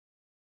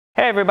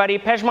Hey everybody,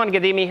 Pejman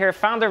Gadimi here,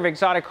 founder of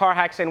Exotic Car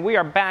Hacks, and we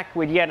are back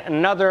with yet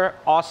another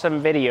awesome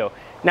video.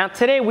 Now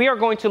today we are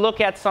going to look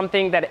at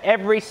something that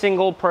every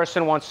single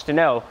person wants to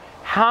know.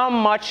 How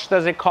much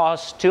does it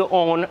cost to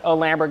own a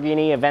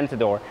Lamborghini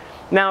Aventador?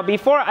 Now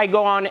before I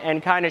go on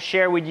and kind of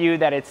share with you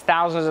that it's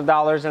thousands of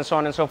dollars and so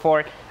on and so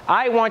forth,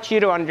 I want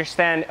you to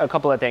understand a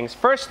couple of things.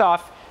 First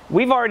off,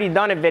 we've already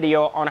done a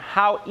video on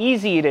how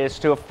easy it is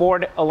to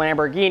afford a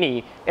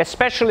Lamborghini,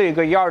 especially a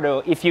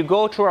Gallardo. If you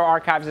go to our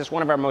archives, it's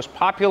one of our most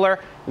popular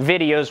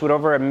videos with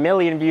over 1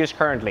 million views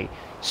currently.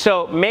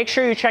 So make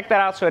sure you check that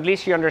out so at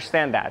least you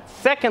understand that.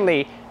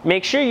 Secondly,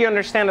 make sure you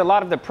understand a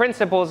lot of the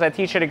principles I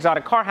teach at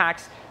Exotic Car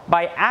Hacks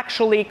by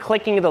actually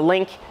clicking the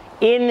link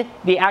in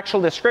the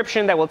actual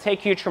description that will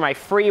take you to my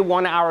free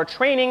 1-hour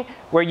training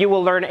where you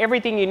will learn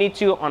everything you need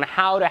to on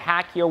how to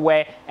hack your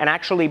way and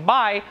actually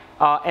buy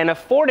and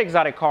afford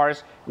exotic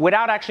cars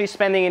without actually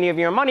spending any of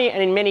your money,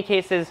 and in many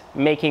cases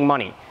making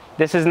money.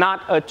 This is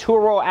not a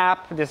Turo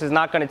app. This is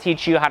not going to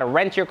teach you how to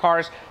rent your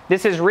cars.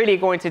 This is really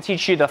going to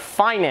teach you the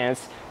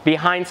finance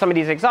behind some of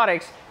these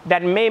exotics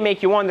that may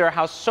make you wonder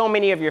how so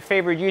many of your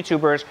favorite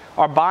YouTubers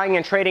are buying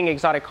and trading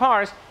exotic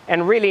cars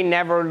and really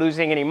never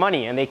losing any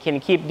money, and they can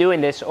keep doing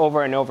this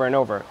over and over and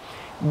over.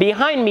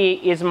 Behind me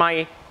is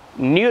my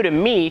new to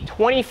me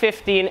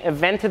 2015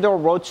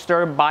 Aventador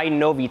Roadster by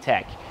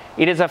Novitec.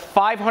 It is a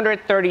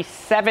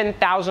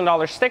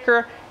 $537,000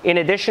 sticker in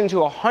addition to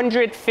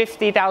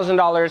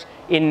 $150,000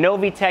 in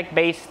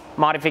Novitec-based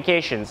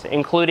modifications,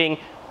 including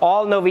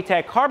all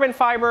Novitec carbon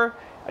fiber,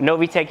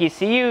 Novitec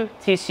ECU,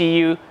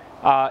 TCU,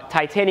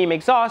 titanium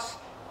exhaust,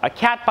 a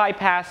cat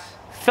bypass,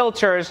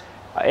 filters,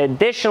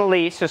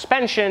 additionally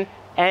suspension,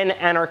 and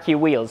Anarchy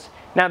wheels.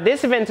 Now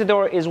this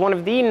Aventador is one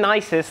of the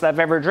nicest I've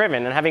ever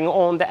driven, and having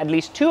owned at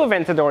least 2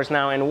 Aventadors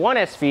now and 1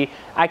 SV,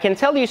 I can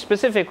tell you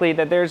specifically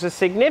that there's a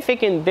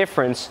significant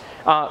difference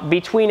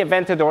between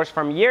Aventadors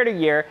from year to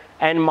year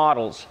and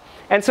models.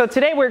 And so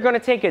today we're going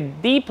to take a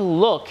deep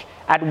look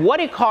at what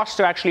it costs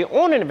to actually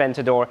own an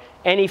Aventador,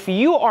 and if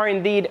you are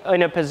indeed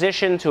in a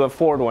position to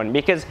afford one,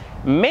 because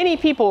many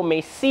people may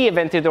see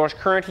Aventadors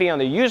currently on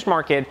the used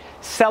market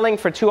selling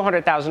for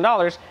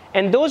 $200,000,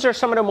 and those are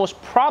some of the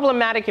most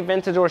problematic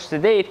Aventadors to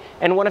date,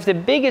 and one of the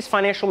biggest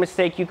financial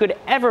mistakes you could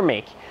ever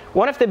make.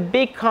 One of the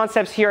big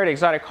concepts here at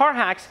Exotic Car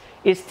Hacks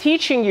is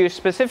teaching you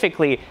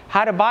specifically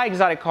how to buy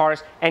exotic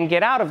cars and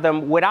get out of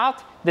them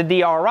without the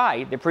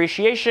DRI,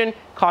 depreciation,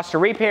 cost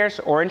of repairs,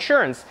 or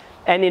insurance.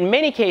 And in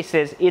many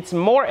cases, it's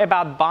more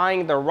about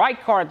buying the right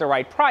car at the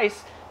right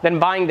price than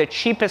buying the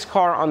cheapest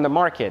car on the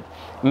market.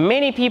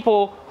 Many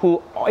people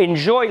who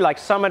enjoy, like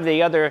some of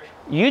the other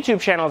YouTube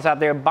channels out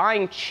there,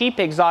 buying cheap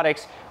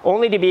exotics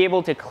only to be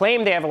able to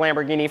claim they have a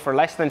Lamborghini for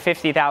less than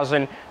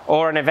 $50,000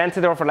 or an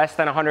Aventador for less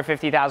than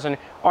 $150,000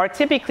 are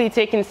typically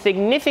taking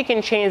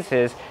significant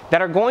chances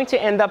that are going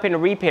to end up in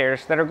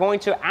repairs that are going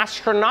to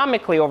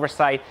astronomically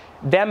oversight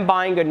them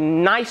buying a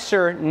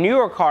nicer,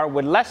 newer car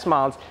with less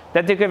miles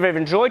that they could have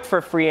enjoyed for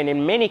free and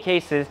in many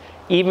cases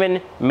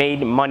even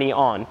made money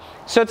on.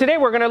 So today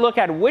we're going to look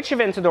at which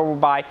Aventador we'll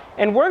buy,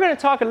 and we're going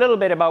to talk a little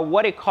bit about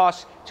what it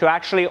costs to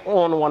actually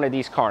own one of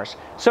these cars.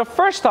 So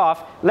first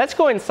off, let's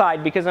go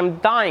inside because I'm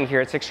dying here,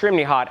 it's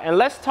extremely hot, and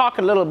let's talk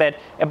a little bit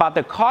about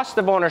the cost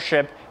of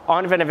ownership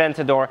on an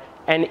Aventador,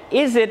 and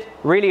is it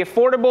really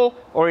affordable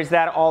or is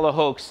that all a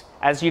hoax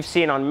as you've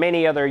seen on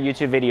many other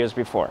YouTube videos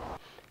before.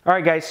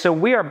 Alright guys, so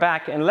we are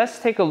back and let's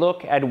take a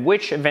look at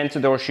which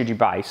Aventador should you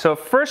buy. So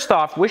first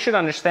off, we should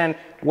understand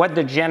what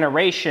the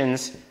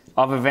generations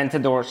of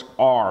Aventadors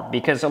are,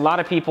 because a lot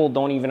of people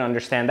don't even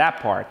understand that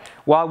part.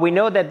 While we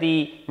know that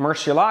the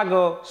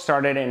Murcielago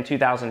started in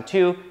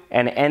 2002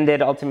 and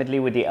ended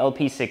ultimately with the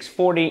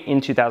LP640 in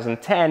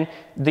 2010,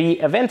 the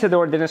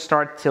Aventador didn't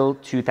start till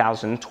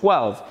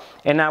 2012.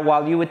 And now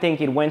while you would think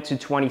it went to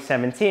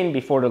 2017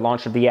 before the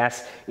launch of the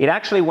S, it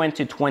actually went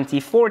to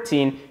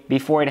 2014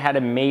 before it had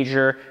a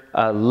major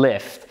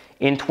lift.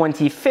 In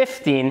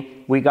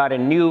 2015, we got a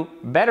new,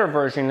 better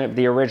version of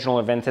the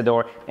original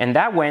Aventador, and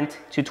that went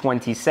to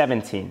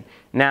 2017.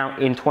 Now,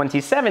 in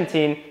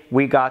 2017,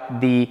 we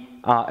got the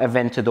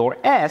Aventador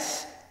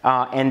S,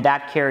 and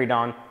that carried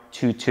on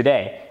to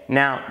today.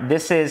 Now,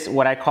 this is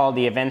what I call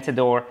the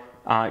Aventador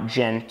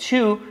Gen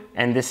 2,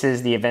 and this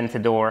is the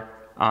Aventador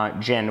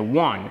Gen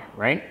 1,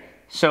 right?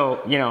 So,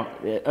 you know,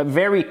 a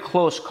very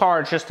close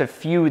car, just a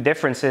few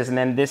differences, and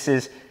then this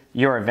is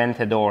your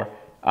Aventador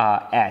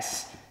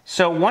S.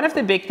 So one of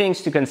the big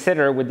things to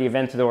consider with the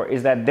Aventador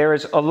is that there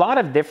is a lot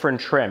of different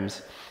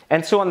trims.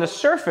 And so on the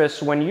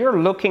surface, when you're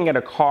looking at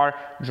a car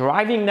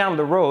driving down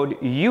the road,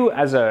 you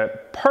as a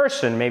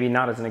person, maybe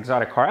not as an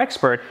exotic car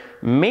expert,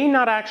 may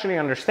not actually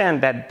understand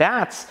that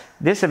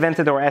this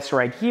Aventador S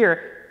right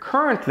here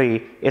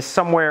currently is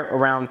somewhere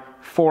around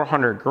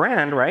 400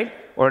 grand, right?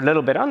 Or a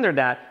little bit under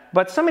that.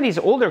 But some of these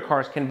older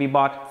cars can be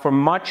bought for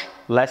much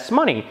less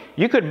money.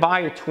 You could buy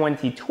a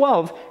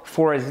 2012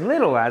 for as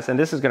little as, and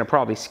this is going to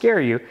probably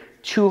scare you,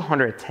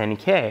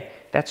 $210K.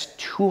 That's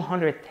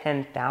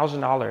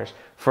 $210,000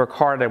 for a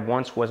car that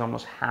once was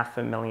almost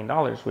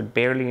 $500,000 with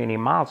barely any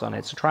miles on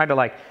it. So try to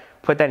like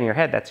put that in your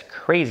head. That's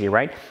crazy,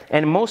 right?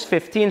 And most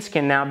 15s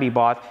can now be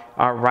bought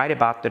right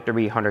about the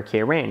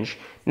 300K range.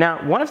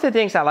 Now, one of the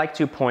things I like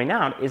to point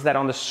out is that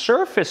on the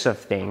surface of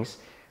things,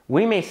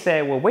 we may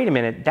say, well, wait a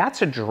minute,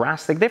 that's a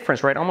drastic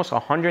difference, right? Almost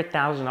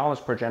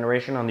 $100,000 per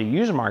generation on the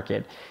used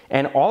market.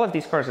 And all of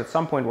these cars at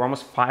some point were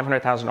almost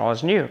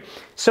 $500,000 new.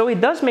 So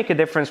it does make a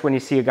difference when you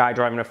see a guy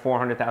driving a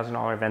 $400,000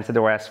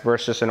 Aventador S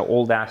versus an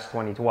old-ass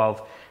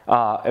 2012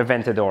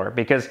 Aventador,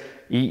 because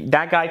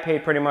that guy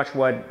paid pretty much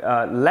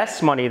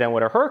less money than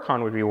what a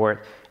Huracan would be worth,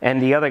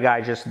 and the other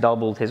guy just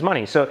doubled his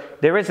money. So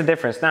there is a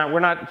difference. Now, we're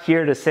not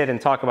here to sit and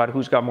talk about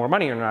who's got more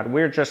money or not.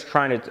 We're just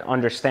trying to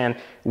understand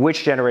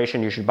which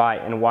generation you should buy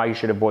and why you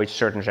should avoid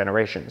certain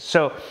generations.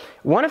 So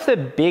one of the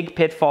big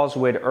pitfalls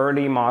with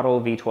early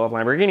model V12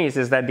 Lamborghinis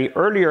is that the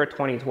earlier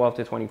 2012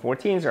 to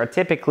 2014s are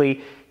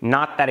typically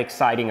not that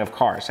exciting of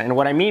cars. And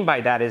what I mean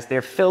by that is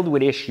they're filled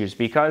with issues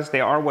because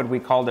they are what we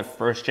call the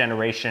first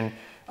generation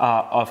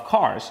of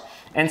cars.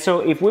 And so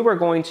if we were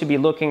going to be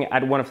looking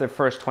at one of the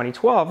first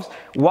 2012s,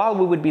 while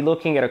we would be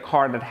looking at a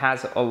car that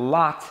has a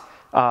lot,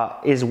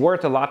 is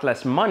worth a lot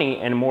less money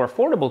and more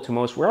affordable to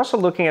most, we're also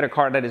looking at a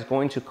car that is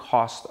going to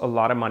cost a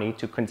lot of money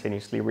to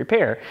continuously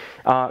repair.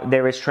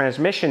 There is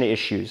transmission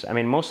issues. I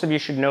mean, most of you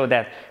should know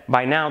that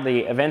by now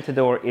the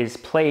Aventador is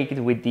plagued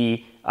with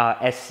the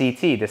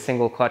SCT, the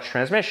single clutch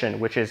transmission,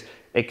 which is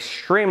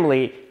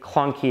extremely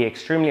clunky,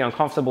 extremely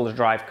uncomfortable to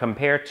drive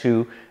compared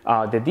to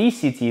the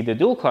DCT, the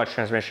dual clutch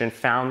transmission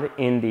found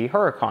in the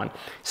Huracan.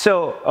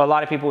 So a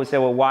lot of people would say,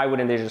 well, why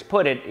wouldn't they just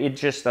put it? It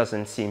just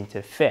doesn't seem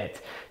to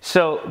fit.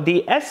 So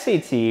the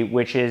SCT,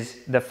 which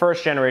is the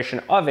first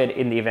generation of it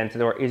in the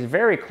Aventador, is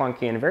very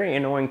clunky and very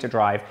annoying to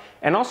drive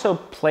and also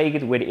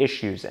plagued with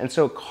issues. And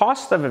so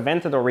cost of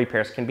Aventador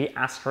repairs can be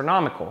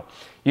astronomical.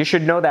 You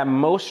should know that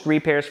most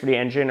repairs for the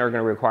engine are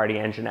going to require the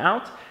engine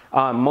out.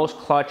 Most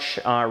clutch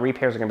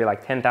repairs are going to be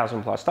like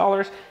 $10,000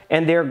 plus,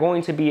 and they're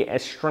going to be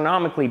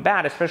astronomically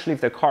bad, especially if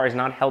the car is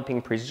not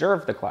helping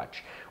preserve the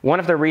clutch. One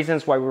of the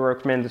reasons why we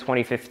recommend the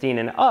 2015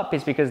 and up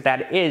is because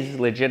that is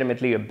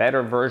legitimately a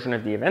better version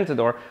of the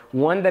Aventador,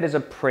 one that is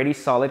a pretty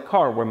solid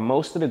car where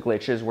most of the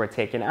glitches were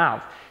taken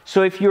out.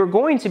 So if you're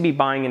going to be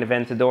buying an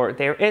Aventador,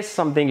 there is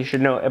something you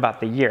should know about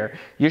the year.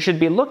 You should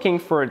be looking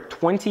for a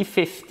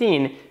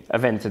 2015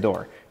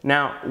 Aventador.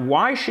 Now,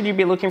 why should you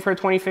be looking for a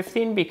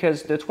 2015?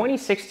 Because the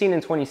 2016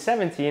 and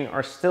 2017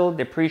 are still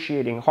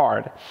depreciating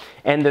hard.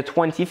 And the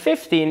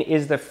 2015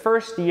 is the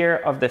first year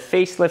of the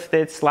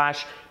facelifted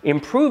 /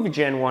 improved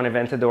Gen 1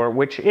 Aventador,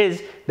 which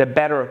is the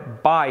better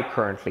buy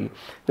currently.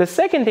 The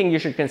second thing you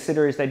should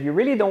consider is that you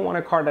really don't want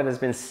a car that has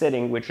been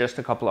sitting with just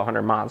a couple of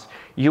hundred miles.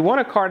 You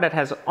want a car that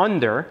has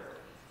under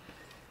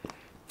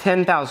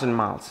 10,000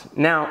 miles.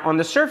 Now, on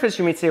the surface,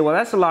 you may say, well,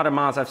 that's a lot of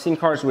miles. I've seen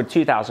cars with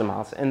 2,000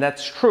 miles, and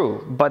that's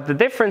true. But the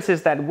difference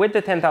is that with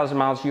the 10,000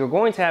 miles, you're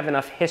going to have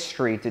enough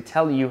history to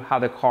tell you how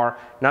the car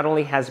not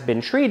only has been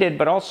treated,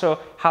 but also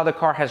how the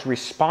car has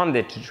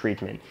responded to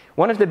treatment.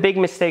 One of the big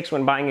mistakes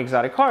when buying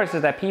exotic cars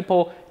is that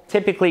people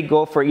typically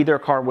go for either a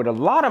car with a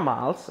lot of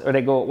miles, or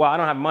they go, well, I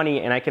don't have money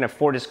and I can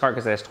afford this car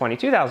because it has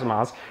 22,000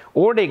 miles,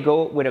 or they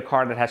go with a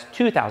car that has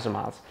 2,000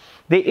 miles.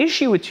 The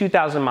issue with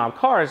 2,000 mile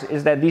cars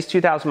is that these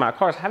 2,000 mile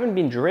cars haven't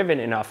been driven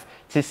enough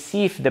to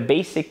see if the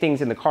basic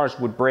things in the cars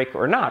would break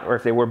or not, or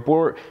if they were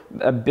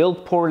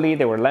built poorly,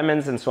 they were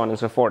lemons, and so on and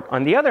so forth.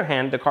 On the other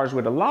hand, the cars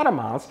with a lot of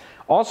miles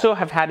also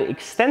have had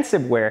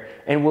extensive wear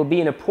and will be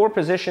in a poor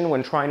position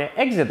when trying to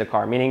exit the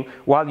car, meaning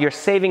while you're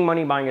saving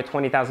money buying a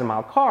 20,000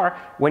 mile car,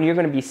 when you're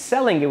going to be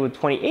selling it with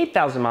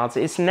 28,000 miles,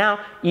 it's now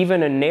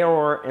even a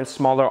narrower and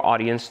smaller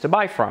audience to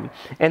buy from.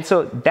 And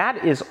so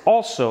that is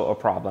also a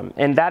problem.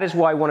 And that is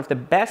why one of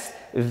the best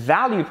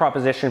value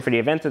proposition for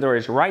the Aventador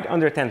is right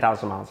under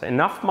 10,000 miles.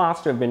 Enough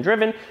miles to have been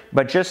driven,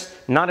 but just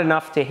not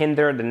enough to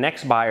hinder the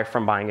next buyer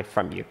from buying it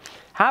from you.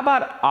 How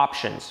about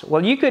options?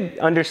 Well, you could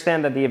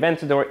understand that the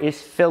Aventador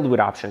is filled with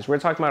options. We're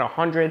talking about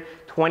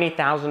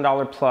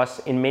 $120,000 plus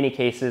in many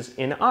cases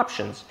in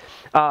options.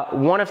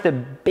 One of the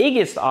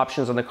biggest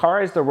options on the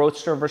car is the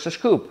Roadster versus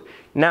Coupe.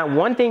 Now,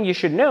 one thing you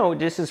should know,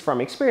 this is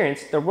from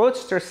experience, the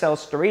Roadster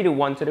sells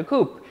 3-to-1 to the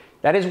Coupe.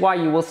 That is why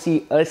you will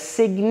see a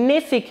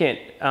significant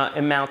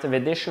amount of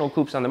additional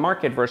coupes on the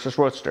market versus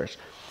Roadsters.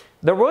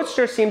 The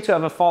Roadsters seem to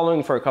have a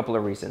following for a couple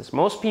of reasons.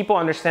 Most people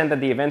understand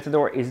that the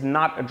Aventador is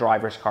not a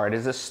driver's car, it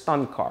is a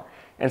stunt car.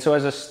 And so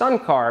as a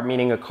stunt car,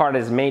 meaning a car that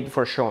is made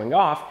for showing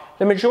off,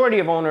 the majority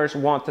of owners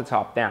want the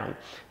top down.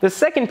 The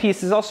second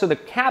piece is also the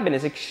cabin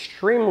is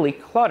extremely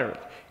cluttered.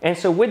 And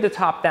so with the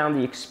top down,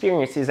 the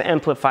experience is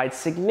amplified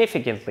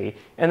significantly,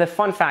 and the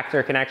fun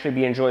factor can actually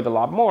be enjoyed a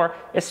lot more,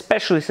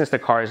 especially since the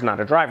car is not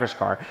a driver's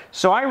car.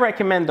 So I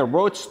recommend the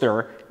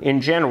Roadster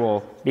in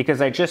general because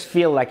I just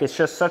feel like it's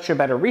just such a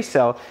better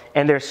resale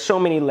and there's so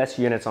many less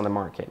units on the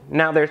market.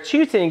 Now, there are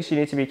two things you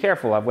need to be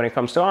careful of when it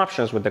comes to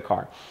options with the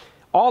car.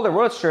 All the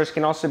Roadsters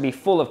can also be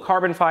full of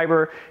carbon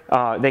fiber,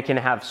 they can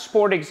have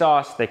sport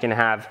exhaust, they can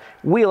have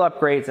wheel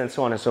upgrades, and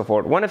so on and so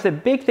forth. One of the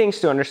big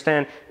things to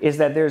understand is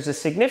that there's a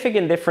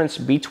significant difference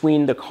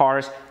between the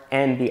cars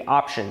and the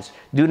options.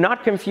 Do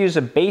not confuse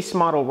a base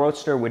model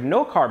Roadster with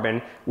no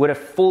carbon with a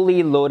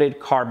fully loaded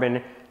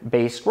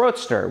carbon-based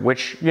Roadster,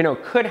 which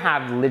could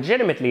have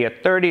legitimately a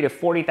 $30,000 to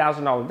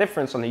 $40,000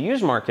 difference on the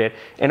used market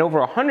and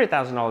over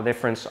 $100,000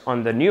 difference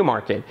on the new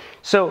market.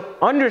 So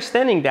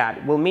understanding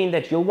that will mean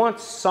that you'll want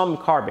some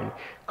carbon.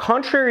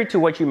 Contrary to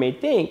what you may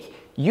think,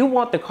 you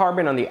want the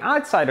carbon on the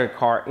outside of the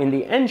car in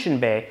the engine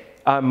bay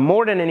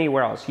more than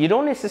anywhere else. You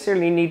don't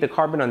necessarily need the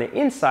carbon on the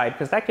inside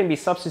because that can be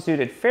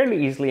substituted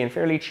fairly easily and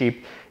fairly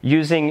cheap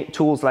using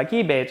tools like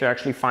eBay to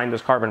actually find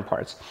those carbon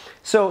parts.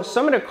 So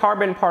some of the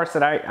carbon parts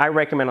that I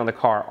recommend on the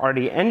car are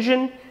the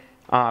engine,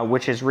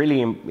 which is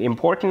really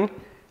important.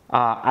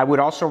 I would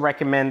also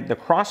recommend the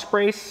cross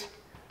brace.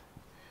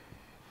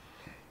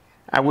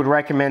 I would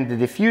recommend the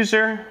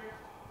diffuser.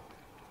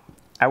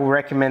 I would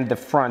recommend the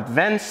front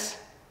vents.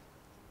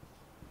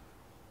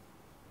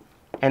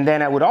 And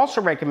then I would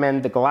also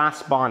recommend the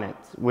glass bonnet,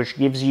 which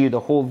gives you the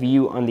whole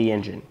view on the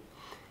engine.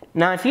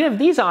 Now, if you have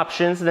these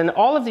options, then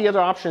all of the other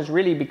options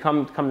really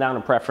come down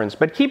to preference.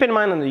 But keep in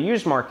mind on the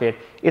used market,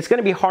 it's going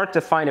to be hard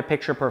to find a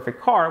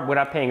picture-perfect car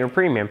without paying a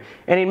premium.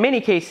 And in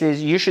many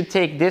cases, you should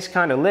take this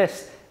kind of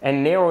list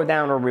and narrow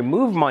down or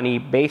remove money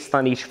based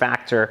on each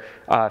factor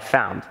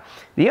found.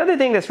 The other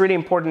thing that's really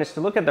important is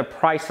to look at the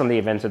price on the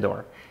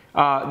Aventador.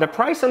 The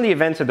price on the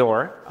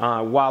Aventador,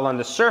 while on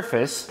the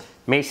surface,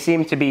 may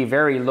seem to be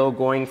very low,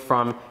 going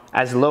from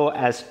as low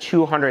as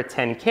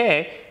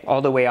 $210K all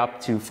the way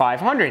up to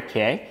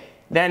 $500K,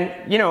 then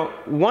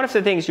one of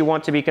the things you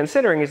want to be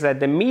considering is that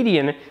the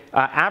median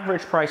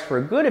average price for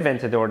a good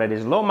Aventador that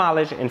is low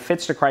mileage and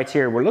fits the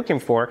criteria we're looking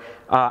for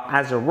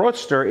as a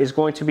Roadster is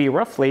going to be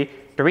roughly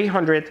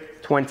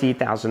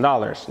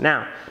 $320,000.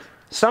 Now,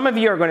 some of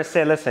you are going to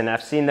say, listen,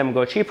 I've seen them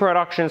go cheaper at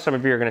auction. Some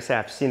of you are going to say,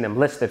 I've seen them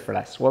listed for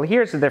less. Well,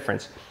 here's the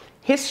difference.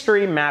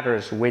 History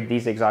matters with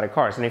these exotic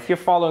cars. And if you're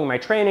following my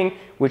training,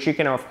 which you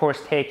can of course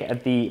take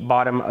at the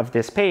bottom of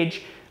this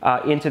page,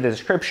 into the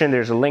description,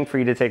 there's a link for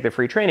you to take the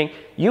free training,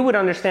 you would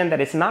understand that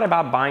it's not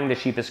about buying the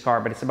cheapest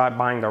car, but it's about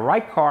buying the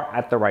right car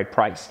at the right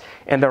price.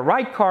 And the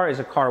right car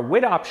is a car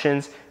with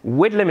options,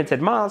 with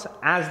limited miles,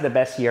 as the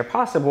best year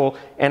possible,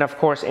 and of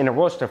course in a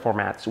Roadster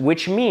formats,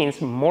 which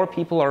means more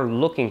people are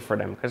looking for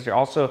them because they're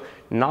also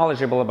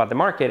knowledgeable about the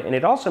market, and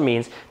it also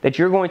means that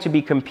you're going to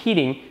be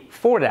competing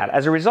for that.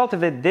 As a result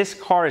of it, this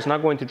car is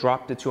not going to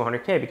drop to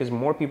 200K because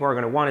more people are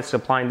going to want it.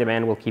 Supply and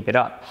demand will keep it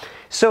up.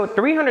 So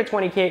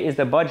 320K is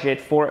the budget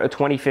for a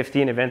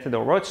 2015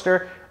 Aventador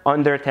Roadster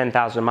under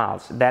 10,000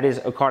 miles. That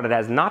is a car that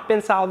has not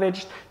been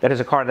salvaged, that is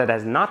a car that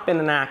has not been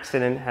in an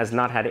accident, has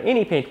not had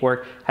any paint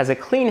work, has a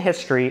clean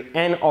history,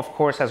 and of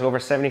course has over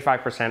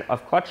 75%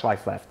 of clutch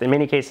life left. In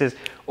many cases,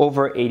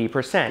 over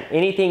 80%.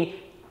 Anything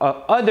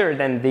other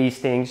than these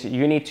things,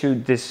 you need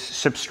to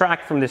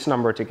subtract from this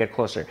number to get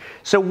closer.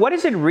 So what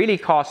does it really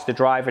cost to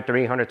drive a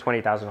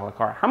 $320,000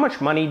 car? How much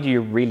money do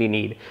you really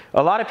need?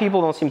 A lot of people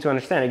don't seem to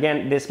understand.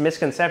 Again, this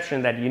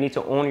misconception that you need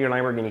to own your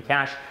Lamborghini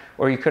cash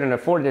or you couldn't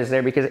afford it is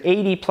there because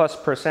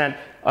 80+%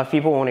 of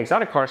people who own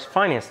exotic cars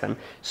finance them.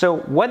 So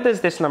what does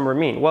this number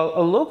mean? Well,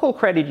 a local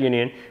credit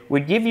union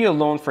would give you a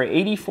loan for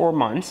 84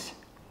 months,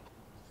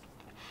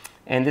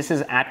 and this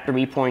is at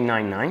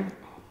 3.99%.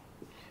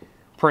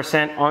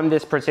 On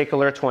this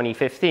particular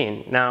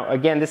 2015. Now,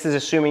 again, this is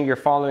assuming you're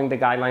following the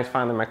guidelines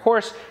found in my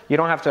course. You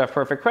don't have to have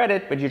perfect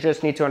credit, but you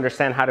just need to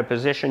understand how to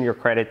position your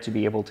credit to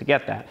be able to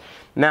get that.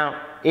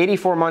 Now,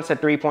 84 months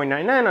at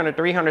 3.99 on a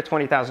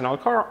 $320,000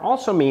 car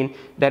also mean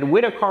that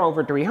with a car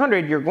over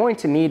 300, you're going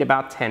to need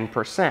about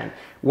 10%.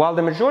 While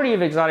the majority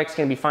of exotics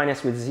can be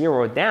financed with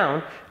zero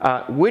down,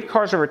 with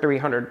cars over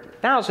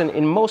 300,000,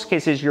 in most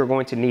cases, you're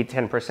going to need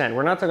 10%.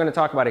 We're not going to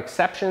talk about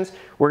exceptions.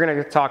 We're going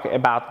to talk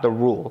about the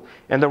rule.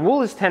 And the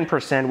rule is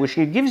 10%, which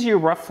gives you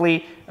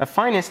roughly a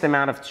financed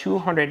amount of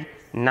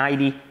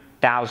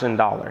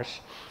 $290,000.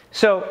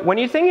 So when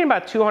you're thinking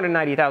about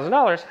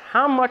 $290,000,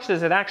 how much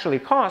does it actually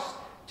cost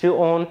to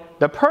own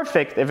the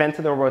perfect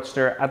Aventador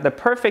Roadster at the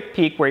perfect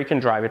peak where you can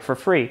drive it for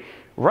free?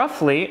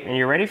 Roughly, and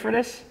you ready for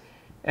this?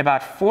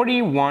 About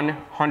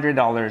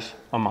 $4,100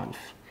 a month.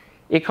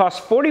 It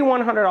costs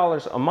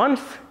 $4,100 a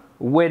month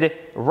with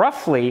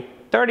roughly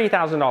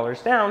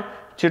 $30,000 down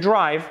to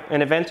drive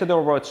an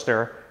Aventador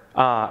Roadster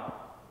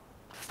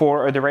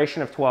for a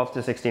duration of 12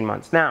 to 16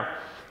 months. Now,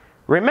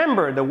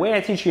 remember, the way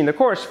I teach you in the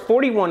course,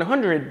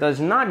 $4,100 does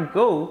not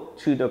go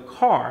to the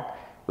car.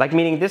 Like,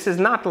 meaning this is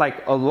not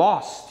like a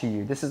loss to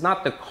you. This is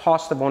not the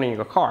cost of owning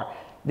a car.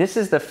 This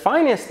is the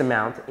financed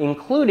amount,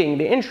 including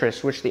the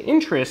interest, which the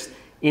interest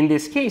in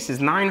this case is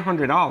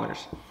 $900.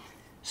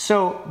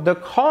 So the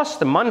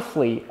cost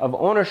monthly of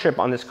ownership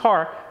on this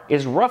car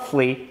is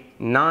roughly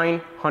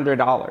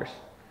 $900,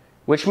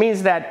 which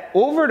means that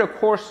over the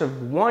course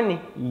of 1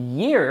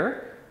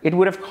 year, it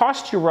would have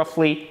cost you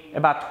roughly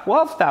about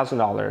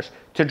 $12,000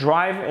 to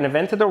drive an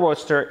Aventador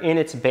Roadster in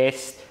its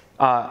base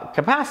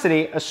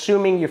capacity,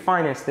 assuming you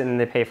financed it and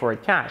they pay for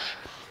it cash.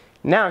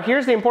 Now,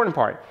 here's the important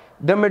part.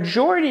 The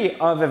majority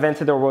of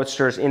Aventador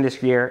Roadsters in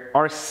this year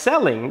are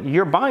selling,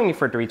 you're buying it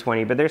for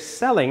 $320, but they're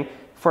selling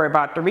for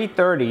about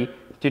 $330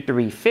 to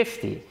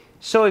 $350.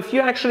 So if you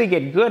actually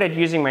get good at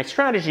using my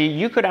strategy,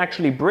 you could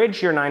actually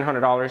bridge your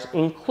 $900,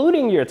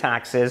 including your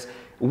taxes,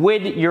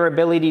 with your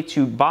ability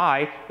to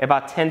buy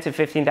about $10,000 to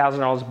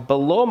 $15,000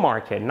 below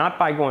market, not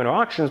by going to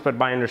auctions, but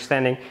by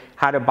understanding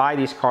how to buy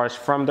these cars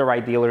from the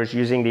right dealers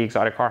using the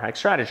exotic car hack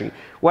strategy.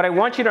 What I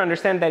want you to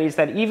understand that is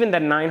that even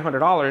that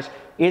 $900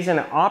 is an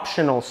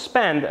optional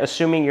spend,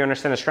 assuming you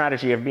understand the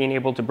strategy of being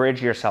able to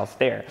bridge yourself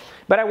there.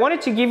 But I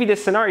wanted to give you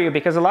this scenario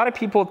because a lot of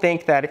people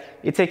think that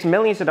it takes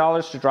millions of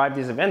dollars to drive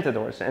these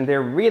Aventadors, and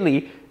they're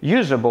really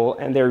usable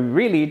and they're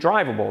really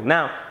drivable.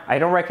 Now, I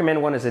don't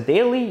recommend one as a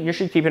daily. You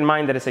should keep in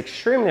mind that it's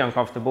extremely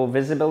uncomfortable,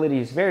 visibility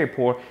is very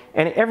poor,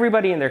 and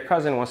everybody and their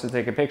cousin wants to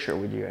take a picture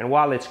with you. And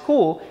while it's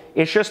cool,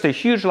 it's just a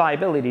huge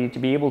liability to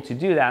be able to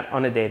do that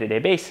on a day-to-day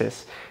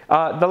basis.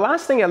 The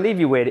last thing I'll leave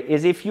you with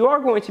is if you are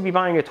going to be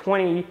buying a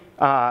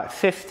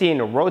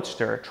 2015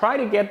 Roadster, try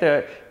to get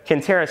the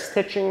Cantera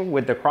stitching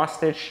with the cross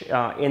stitch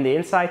in the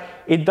inside.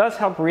 It does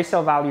help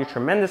resale value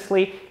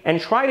tremendously, and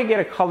try to get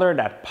a color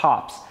that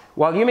pops.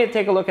 While you may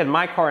take a look at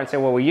my car and say,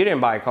 well, you didn't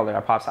buy a color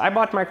that pops. I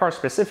bought my car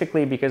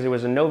specifically because it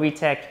was a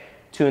Novitec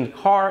tuned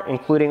car,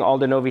 including all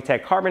the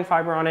Novitec carbon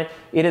fiber on it.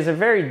 It is a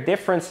very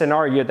different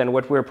scenario than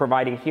what we're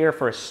providing here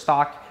for a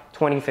stock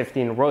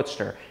 2015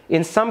 Roadster.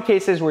 In some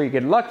cases where you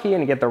get lucky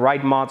and you get the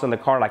right mods on the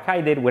car like I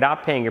did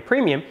without paying a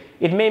premium,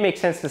 it may make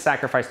sense to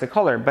sacrifice the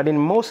color. But in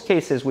most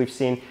cases, we've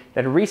seen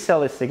that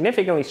resale is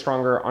significantly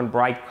stronger on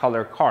bright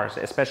color cars,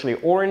 especially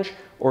orange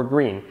or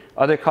green.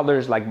 Other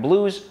colors like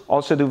blues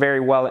also do very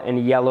well,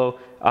 and yellow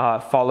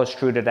follows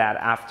true to that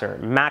after.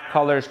 Matte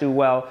colors do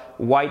well.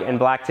 White and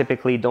black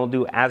typically don't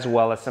do as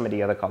well as some of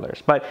the other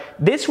colors. But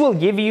this will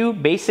give you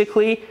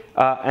basically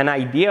an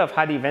idea of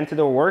how the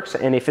Aventador works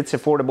and if it's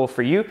affordable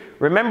for you.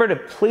 Remember to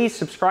please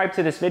subscribe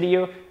to this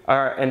video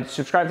and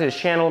subscribe to this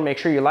channel. Make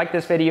sure you like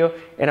this video.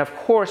 And of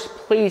course,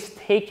 please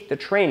take the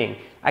training.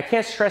 I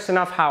can't stress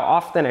enough how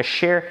often I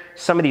share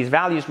some of these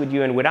values with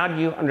you, and without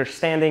you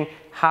understanding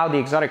how the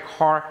exotic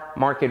car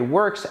market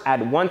works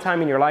at one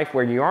time in your life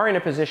where you are in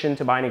a position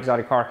to buy an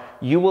exotic car,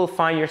 you will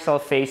find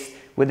yourself faced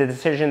with the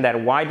decision that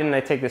why didn't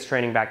I take this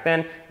training back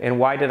then, and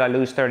why did I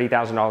lose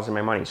 $30,000 in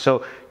my money?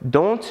 So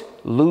don't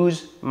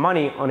lose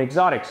money on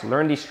exotics.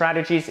 Learn these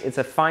strategies. It's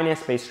a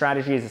finance-based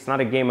strategies. It's not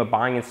a game of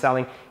buying and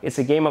selling. It's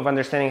a game of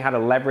understanding how to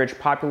leverage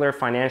popular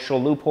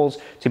financial loopholes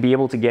to be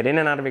able to get in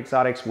and out of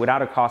exotics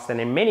without a cost, and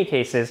in many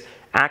cases,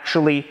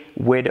 actually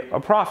with a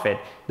profit.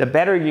 The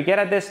better you get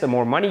at this, the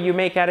more money you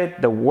make at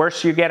it. The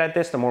worse you get at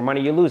this, the more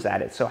money you lose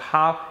at it. So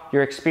how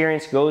your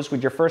experience goes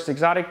with your first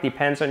exotic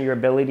depends on your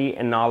ability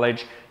and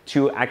knowledge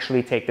to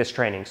actually take this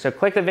training. So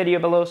click the video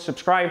below,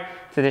 subscribe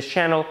to this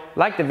channel,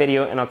 like the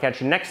video, and I'll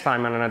catch you next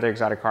time on another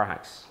Exotic Car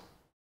Hacks.